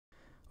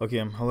Okay,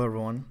 hello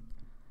everyone.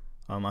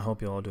 I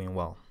hope you're all doing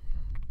well.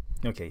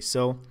 Okay,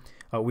 so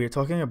we're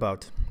talking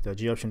about the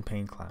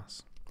JOptionPane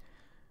class.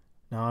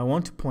 Now I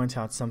want to point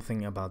out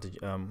something about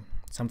the,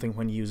 something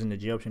when using the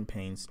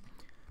JOptionPane's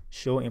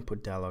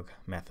showInputDialog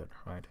method,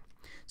 right?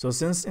 So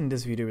since in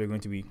this video we're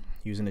going to be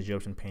using the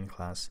JOptionPane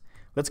class,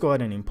 let's go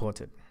ahead and import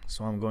it.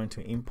 So I'm going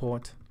to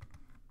import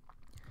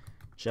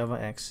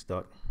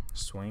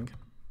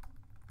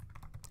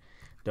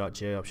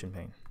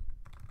javax.swing.JOptionPane.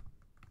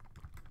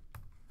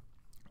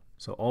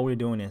 So all we're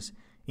doing is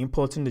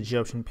importing the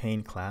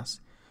JOptionPane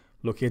class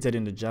located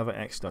in the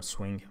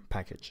javax.swing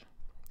package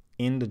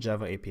in the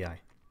Java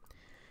API.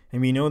 And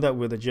we know that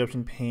with the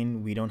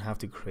JOptionPane, we don't have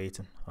to create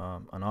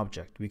an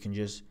object. We can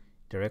just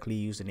directly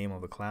use the name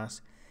of the class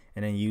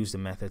and then use the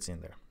methods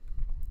in there.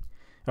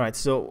 All right,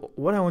 so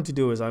what I want to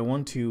do is I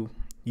want to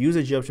use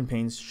the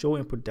JOptionPane's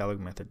showInputDialog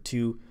method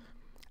to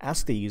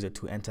ask the user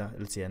to enter,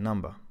 let's say, a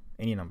number,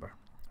 any number.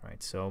 All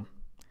right, so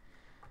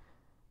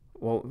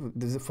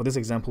for this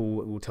example,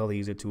 we'll tell the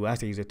user to ask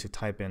the user to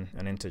type in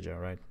an integer,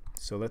 right?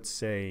 So let's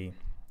say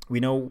we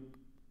know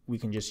we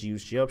can just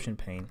use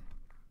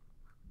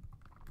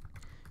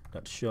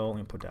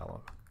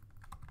JOptionPane.showInputDialog,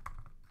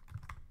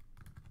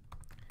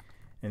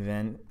 and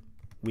then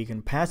we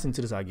can pass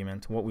into this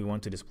argument what we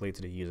want to display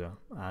to the user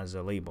as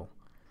a label,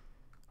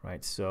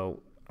 right?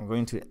 So I'm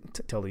going to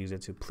tell the user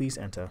to please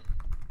enter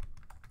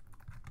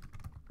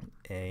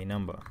a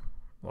number.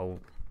 Well,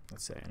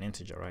 let's say an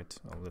integer, right?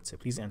 Or let's say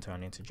please enter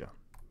an integer.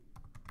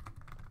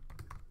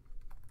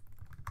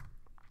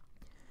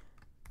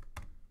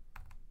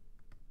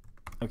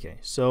 Okay,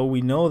 so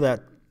we know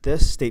that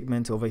this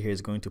statement over here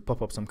is going to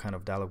pop up some kind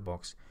of dialog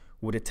box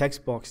with a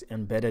text box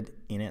embedded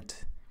in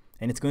it,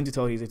 and it's going to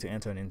tell the user to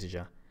enter an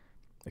integer.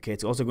 Okay,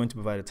 it's also going to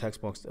provide a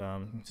text box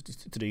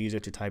to the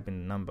user to type in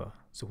the number.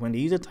 So when the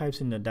user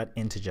types in that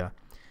integer,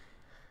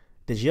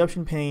 the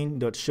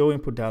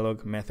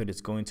JOptionPane.showInputDialog method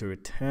is going to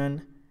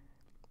return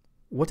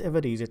whatever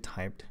the user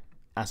typed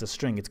as a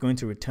string. It's going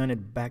to return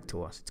it back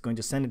to us. It's going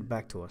to send it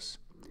back to us.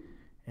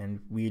 And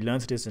we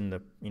learned this in a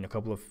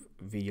couple of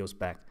videos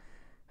back,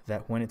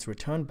 that when it's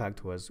returned back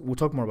to us, we'll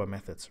talk more about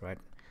methods, right?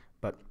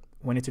 But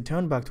when it's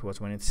returned back to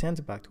us, when it's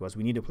sent back to us,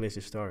 we need a place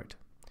to store it.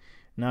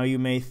 Now you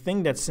may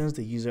think that since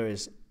the user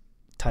is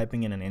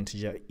typing in an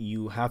integer,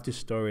 you have to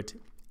store it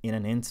in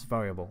an int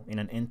variable,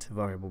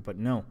 but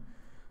no.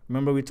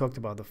 Remember we talked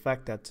about the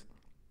fact that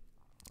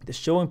the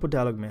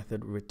showInputDialog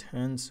method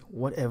returns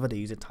whatever the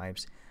user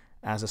types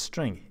as a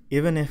string,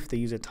 even if the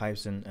user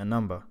types in a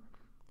number.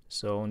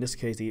 So in this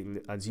case,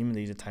 assuming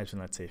the user types in,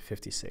 let's say,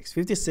 56.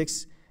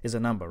 56 is a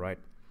number, right?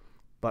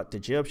 But the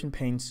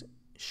JOptionPane's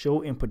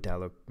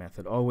showInputDialog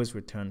method always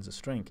returns a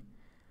string.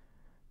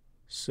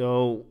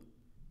 So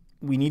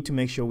we need to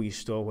make sure we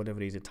store whatever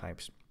the user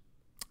types,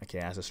 okay,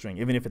 as a string,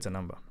 even if it's a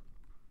number,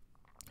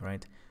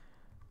 right?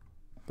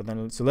 But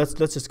then, so let's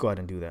just go ahead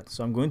and do that.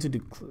 So I'm going to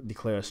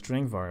declare a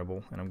string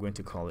variable, and I'm going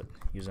to call it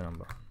user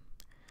number.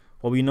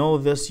 Well, we know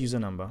this user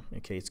number,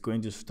 okay, it's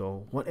going to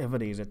store whatever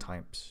the user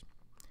types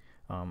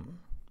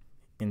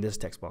in this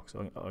text box,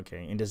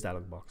 okay, in this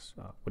dialog box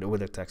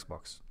with a text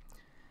box.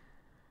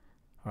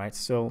 All right,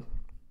 so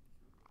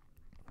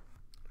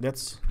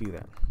let's do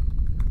that.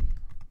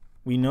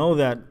 We know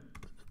that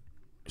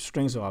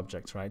strings are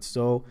objects, right?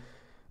 So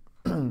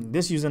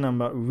this user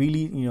number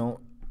really,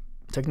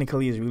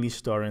 technically is really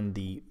storing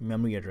the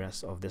memory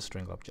address of this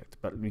string object,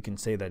 but we can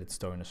say that it's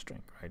storing a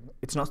string, right?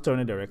 It's not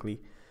storing it directly,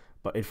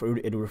 but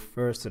it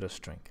refers to the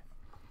string.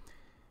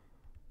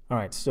 All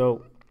right,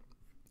 so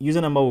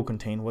user number will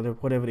contain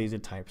whatever the user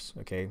types,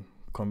 okay,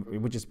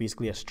 which is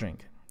basically a string,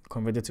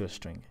 converted to a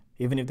string,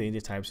 even if the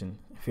user types in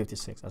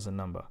 56 as a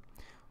number.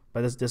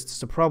 But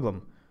there's a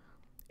problem.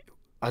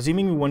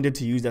 Assuming we wanted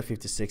to use that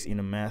 56 in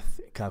a math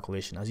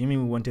calculation,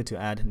 assuming we wanted to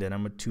add the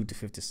number 2 to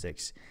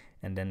 56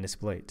 and then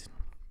display it.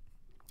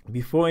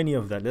 Before any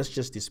of that, let's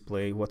just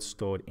display what's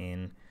stored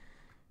in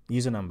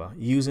user number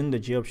using the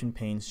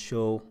JOptionPane's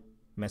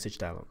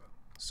showMessageDialog.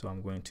 So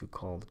I'm going to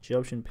call the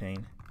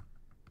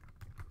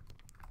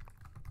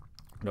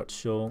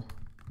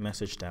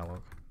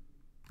JOptionPane.showMessageDialog.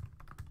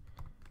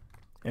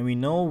 And we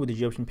know with the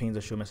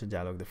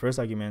JOptionPane.showMessageDialog, the first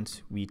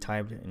argument we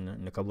typed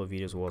in a couple of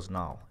videos was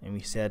null, and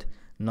we said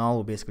null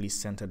will basically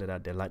center the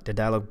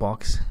dialog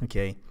box,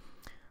 okay,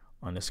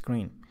 on the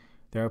screen.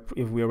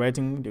 If we're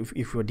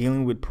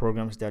dealing with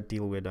programs that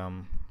deal with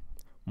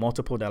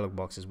multiple dialog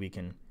boxes, we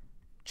can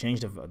change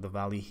the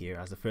value here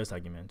as the first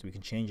argument. We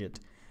can change it,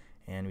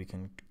 and we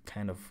can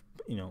kind of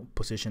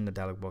position the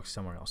dialog box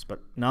somewhere else.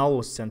 But null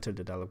will center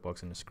the dialog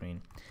box on the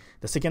screen.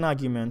 The second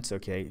argument,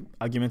 okay,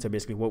 arguments are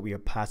basically what we are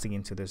passing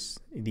into these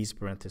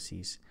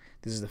parentheses.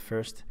 This is the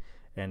first,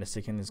 and the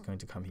second is going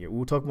to come here.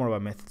 We'll talk more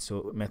about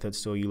methods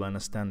so you'll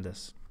understand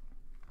this.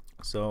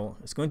 So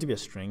it's going to be a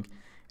string,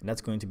 and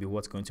that's going to be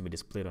what's going to be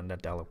displayed on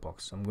that dialog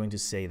box. So I'm going to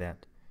say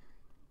that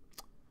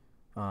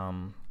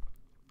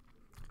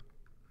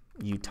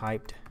you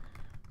typed.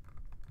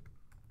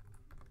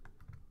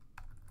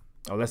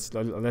 Let's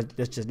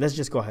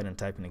just go ahead and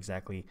type in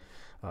exactly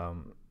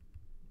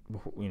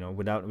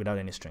without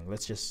any string.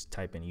 Let's just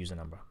type in user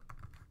number.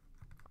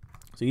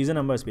 So user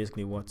number is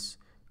basically what's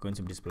going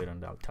to be displayed on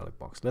the dialog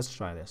box. Let's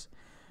try this.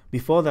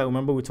 Before that,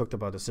 remember we talked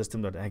about the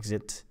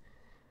system.exit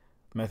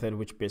method,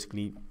 which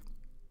basically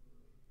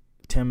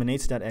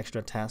terminates that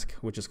extra task,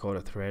 which is called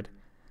a thread,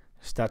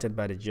 started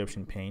by the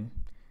JOptionPane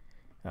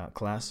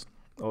class,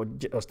 or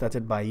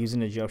started by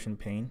using the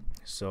JOptionPane.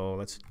 So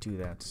let's do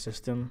that.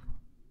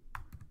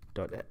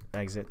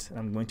 System.exit.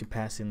 I'm going to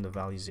pass in the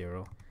value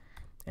 0,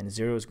 and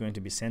 0 is going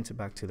to be sent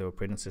back to the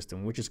operating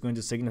system, which is going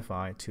to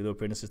signify to the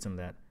operating system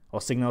that,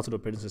 or signal to the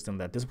operating system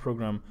that this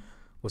program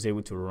was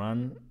able to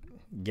run,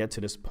 get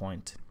to this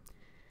point,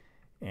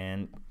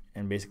 and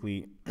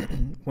basically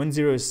when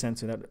 0 is sent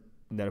to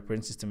that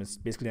operating system, it's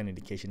basically an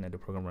indication that the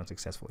program runs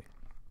successfully.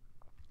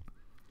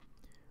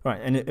 All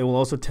right, and it will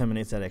also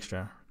terminate that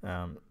extra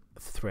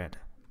thread,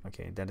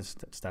 okay, that is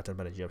started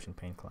by the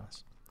JOptionPane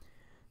class.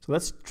 So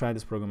let's try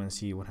this program and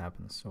see what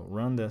happens. So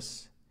run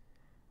this.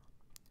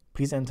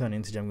 Please enter an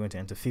integer. I'm going to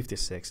enter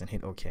 56 and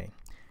hit OK.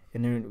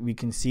 And then we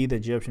can see the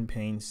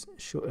JOptionPane's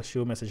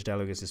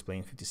ShowMessageDialog is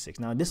displaying 56.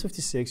 Now this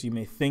 56, you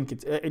may think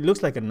it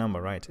looks like a number,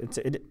 right?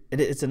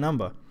 It's a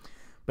number,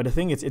 but the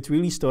thing is, it's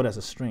really stored as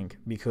a string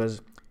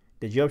because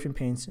the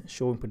JOptionPane's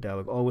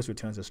ShowInputDialog always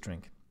returns a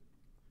string.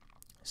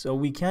 So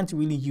we can't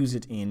really use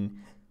it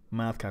in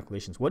math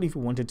calculations. What if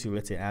we wanted to,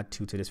 let's say, add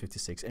 2 to this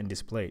 56 and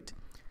display it?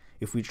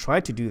 If we try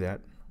to do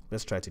that,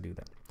 let's try to do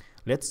that.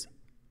 Let's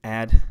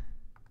add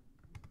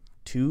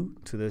 2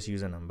 to this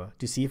user number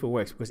to see if it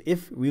works, because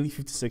if really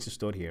 56 is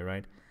stored here,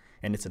 right,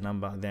 and it's a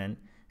number, then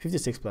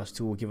 56 plus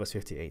 2 will give us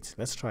 58.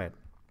 Let's try it.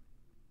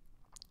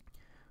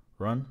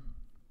 Run.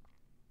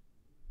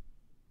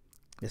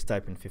 Let's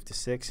type in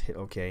 56, hit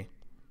OK,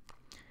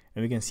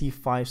 and we can see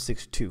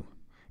 562.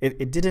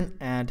 It didn't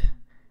add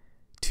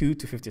 2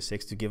 to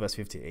 56 to give us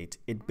 58.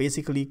 It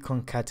basically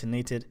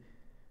concatenated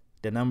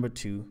the number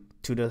 2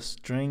 to the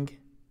string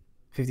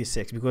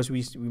 56, because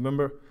we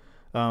remember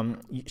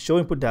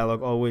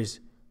ShowInputDialog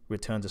always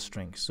returns a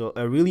string. So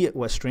really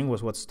a string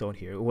was what's stored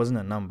here. It wasn't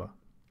a number.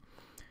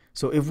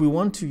 So if we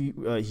want to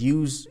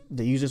use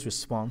the user's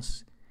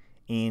response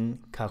in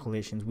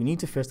calculations, we need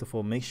to first of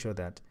all make sure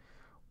that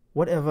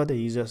whatever the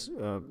user's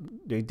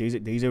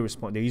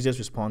response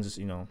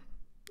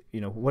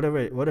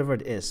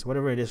is,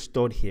 whatever it is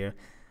stored here,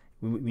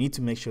 we need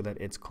to make sure that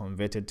it's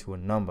converted to a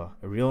number,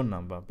 a real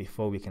number,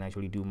 before we can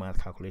actually do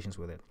math calculations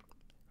with it.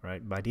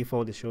 Right? By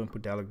default, the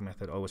ShowInputDialog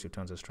method always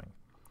returns a string.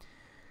 All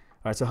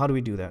right, so how do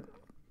we do that?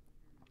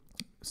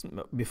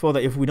 So before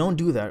that, if we don't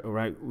do that,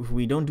 right? If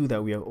we don't do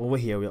that, we are over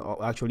here. We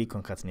are actually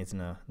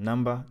concatenating a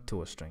number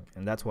to a string,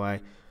 and that's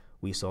why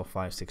we saw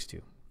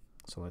 562.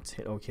 So let's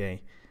hit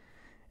OK,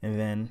 and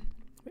then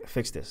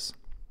fix this.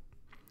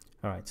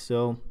 All right,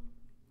 so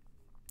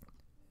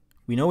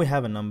we know we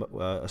have a number,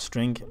 a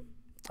string,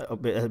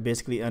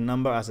 basically a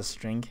number as a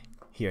string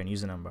here in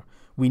user number.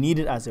 We need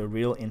it as a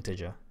real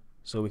integer,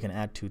 so we can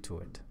add 2 to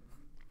it.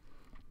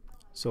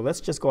 So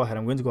let's just go ahead.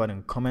 I'm going to go ahead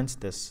and comment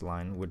this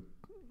line with,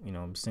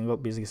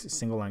 basically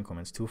single line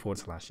comments, 2 forward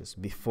slashes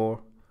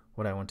before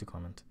what I want to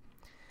comment.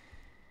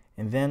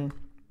 And then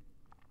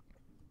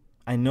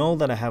I know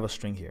that I have a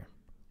string here.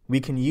 We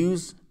can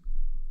use,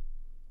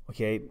 we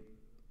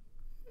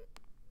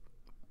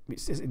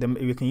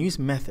can use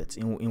methods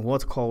in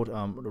what's called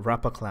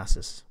wrapper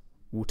classes.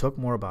 We'll talk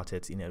more about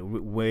it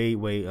way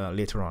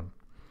later on.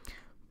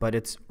 But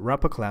it's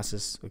wrapper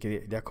classes.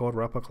 Okay, they're called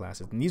wrapper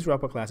classes, and these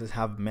wrapper classes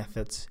have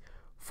methods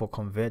for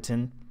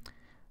converting,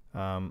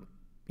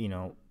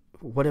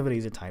 whatever the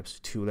user types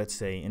to, let's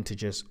say,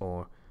 integers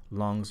or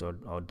longs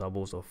or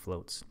doubles or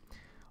floats.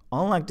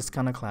 Unlike the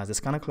scanner class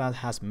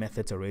has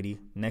methods already,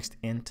 next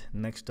int,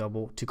 next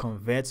double, to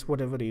convert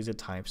whatever the user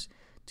types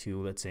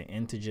to, let's say,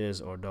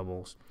 integers or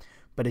doubles.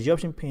 But the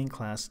JOptionPane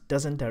class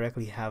doesn't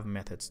directly have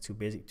methods to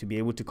be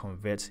able to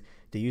convert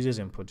the user's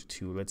input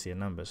to, let's say, a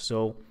number.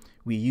 So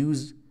we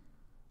use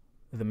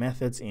the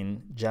methods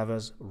in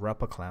Java's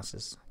wrapper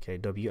classes, okay,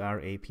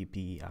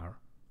 WRAPPER,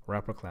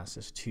 wrapper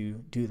classes,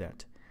 to do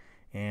that.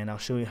 And I'll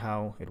show you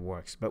how it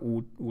works, but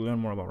we'll learn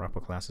more about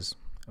wrapper classes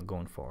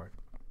going forward.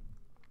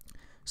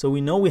 So we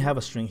know we have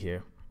a string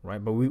here,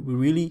 right? But we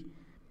really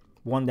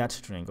want that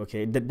string,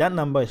 okay? That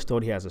number is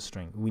stored here as a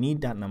string. We need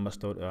that number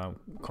stored,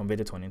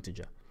 converted to an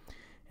integer.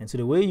 And so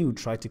the way you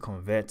try to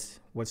convert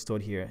what's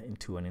stored here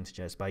into an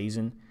integer is by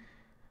using,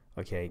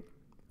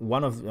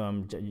 one of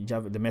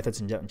the methods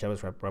in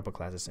Java's wrapper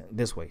classes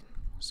this way.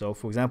 So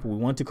for example, we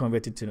want to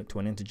convert it to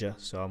an integer.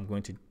 So I'm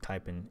going to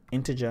type in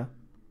integer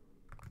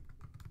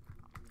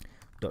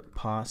dot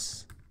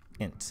parse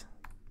int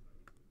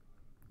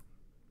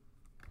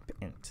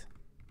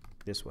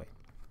this way.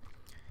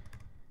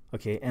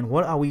 Okay, and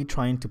what are we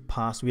trying to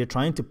pass? We are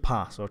trying to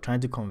pass or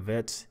trying to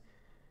convert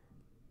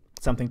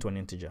something to an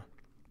integer.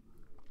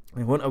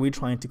 And what are we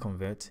trying to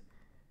convert?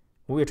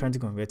 What we are trying to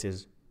convert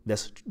is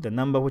the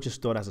number which is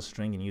stored as a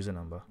string in user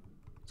number.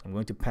 So I'm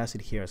going to pass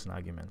it here as an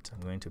argument.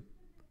 I'm going to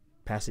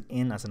pass it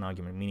in as an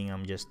argument, meaning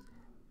I'm just,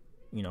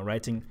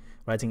 writing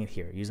it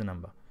here, user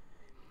number.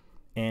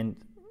 And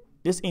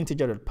this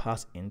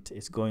integer.parseInt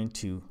is going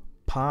to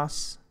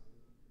pass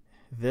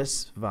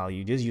this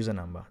value, this user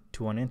number,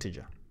 to an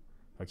integer.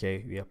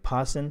 Okay, we are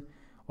passing,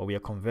 or we are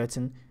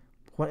converting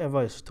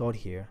whatever is stored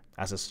here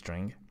as a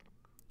string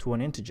to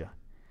an integer.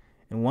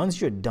 And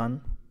once it's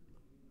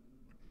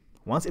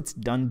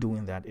done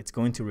doing that, it's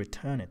going to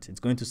return it. It's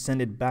going to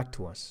send it back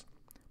to us.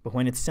 But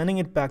when it's sending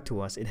it back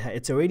to us,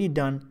 it's already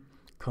done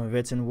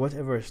converting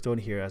whatever is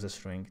stored here as a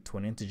string to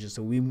an integer.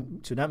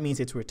 So that means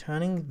it's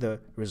returning the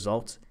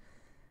result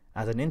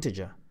as an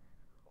integer,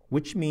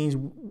 which means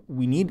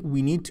we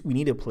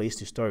need a place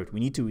to store it. We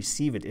need to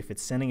receive it if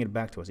it's sending it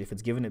back to us, if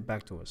it's giving it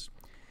back to us.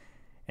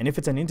 And if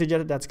it's an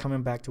integer that's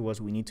coming back to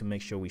us, we need to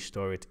make sure we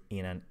store it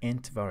in an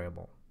int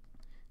variable.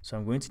 So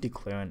I'm going to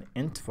declare an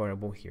int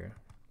variable here,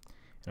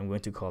 and I'm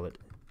going to call it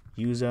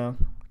user.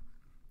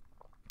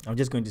 I'm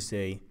just going to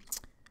say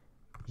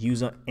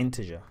user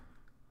integer,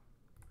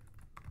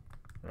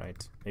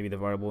 right? Maybe the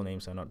variable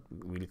names are not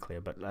really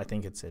clear, but I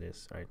think it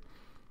is, right?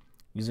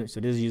 So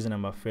this user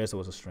number first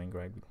was a string,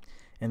 right?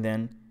 And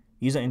then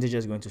user integer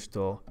is going to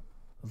store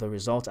the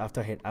result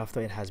after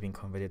it has been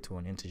converted to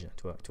an integer,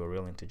 to a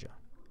real integer.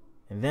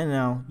 And then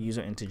now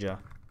user integer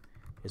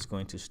is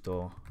going to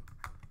store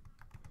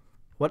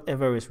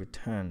whatever is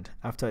returned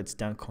after it's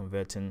done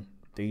converting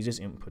the user's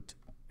input,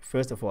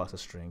 first of all as a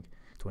string,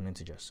 to an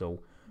integer. So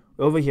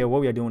over here,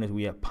 what we are doing is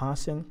we are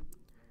passing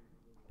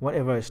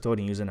whatever is stored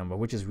in user number,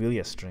 which is really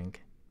a string,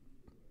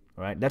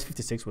 right? That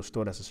 56 was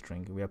stored as a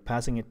string. We are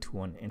passing it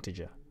to an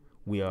integer.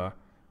 We are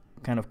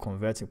kind of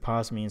converting.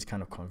 Parse means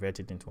kind of convert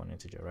it into an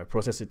integer, right?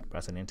 Process it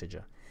as an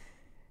integer.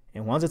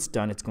 And once it's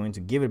done, it's going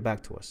to give it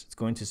back to us. It's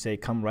going to say,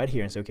 come right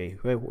here and say, okay,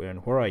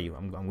 where are you?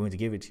 I'm going to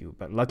give it to you.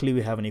 But luckily,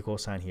 we have an equal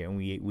sign here, and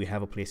we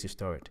have a place to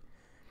store it.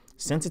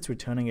 Since it's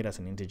returning it as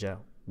an integer,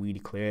 we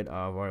declared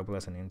our variable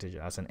as an integer,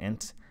 as an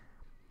int.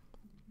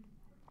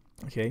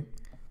 Okay,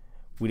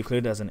 we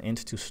declared it as an int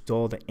to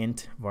store the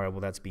int variable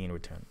that's being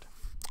returned,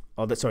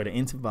 or the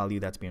int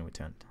value that's being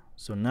returned.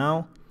 So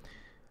now,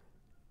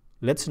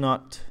 let's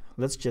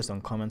just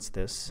uncomment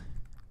this.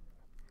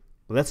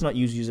 Let's not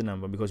use user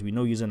number because we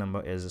know user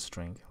number is a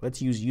string.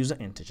 Let's use user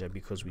integer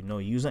because we know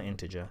user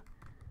integer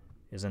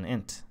is an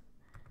int.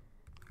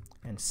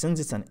 And since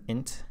it's an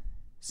int,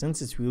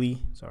 since it's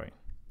really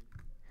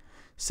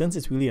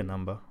a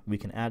number, we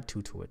can add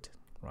 2 to it,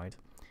 right?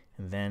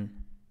 And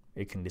then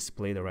it can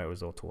display the right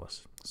result to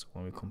us. So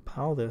when we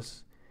compile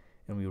this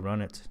and we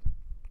run it,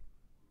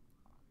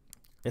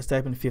 let's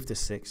type in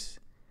 56.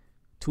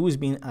 2 is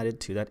being added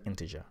to that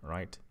integer,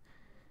 right?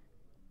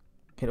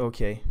 Hit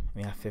OK,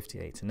 we have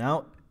 58.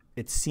 Now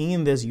it's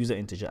seeing this user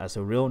integer as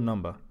a real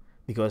number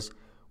because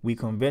we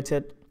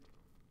converted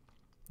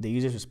the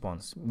user's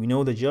response. We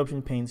know the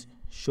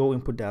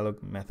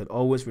JOptionPane.showInputDialog method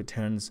always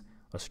returns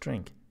a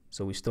string.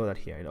 So we store that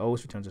here. It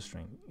always returns a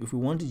string. If we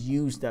want to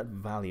use that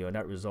value or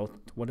that result,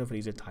 whatever the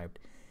user typed,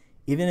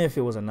 even if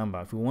it was a number,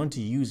 if we want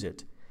to use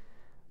it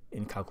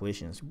in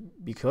calculations,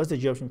 because the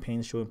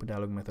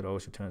JOptionPane.showInputDialog method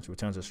always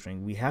returns a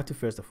string, we have to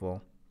first of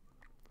all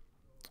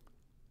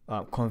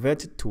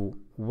convert it to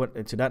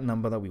that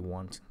number that we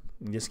want.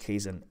 In this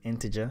case, an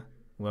integer.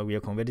 Well, we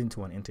are converting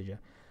to an integer,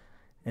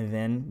 and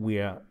then we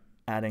are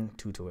adding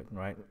 2 to it,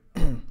 right?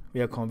 We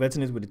are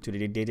converting it to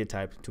the data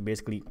type to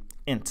basically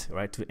int,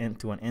 right?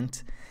 To an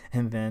int,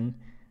 and then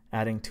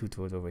adding 2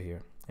 to it over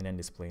here, and then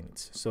displaying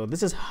it. So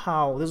this is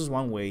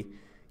one way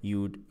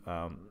you'd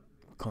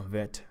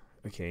convert,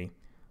 okay,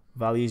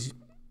 values,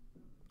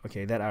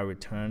 okay, that are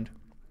returned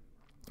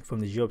from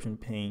the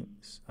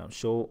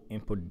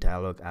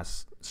JOptionPane.showInputDialog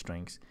as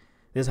strings.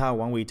 This is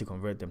one way to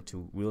convert them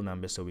to real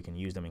numbers so we can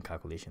use them in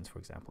calculations, for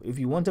example. If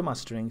you want them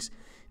as strings,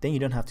 then you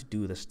don't have to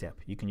do the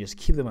step. You can just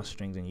keep them as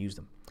strings and use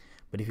them.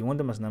 But if you want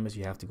them as numbers,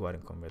 you have to go ahead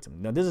and convert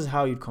them. Now, this is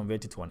how you'd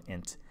convert it to an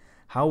int.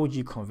 How would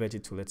you convert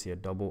it to, let's say, a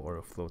double or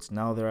a float?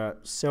 Now, there are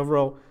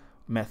several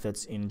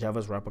methods in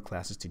Java's wrapper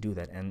classes to do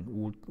that, and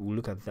we'll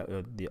look at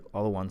the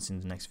other ones in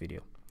the next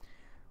video.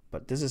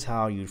 But this is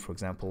how you, for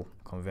example,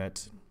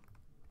 convert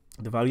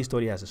the value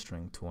stored as a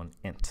string to an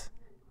int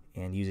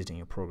and use it in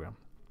your program,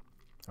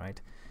 right?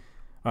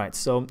 All right,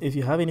 so if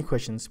you have any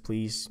questions,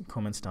 please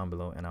comment down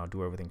below and I'll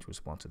do everything to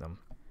respond to them.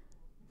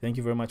 Thank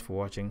you very much for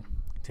watching.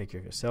 Take care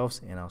of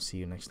yourselves, and I'll see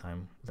you next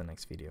time with the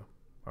next video.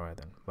 All right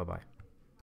then, bye-bye.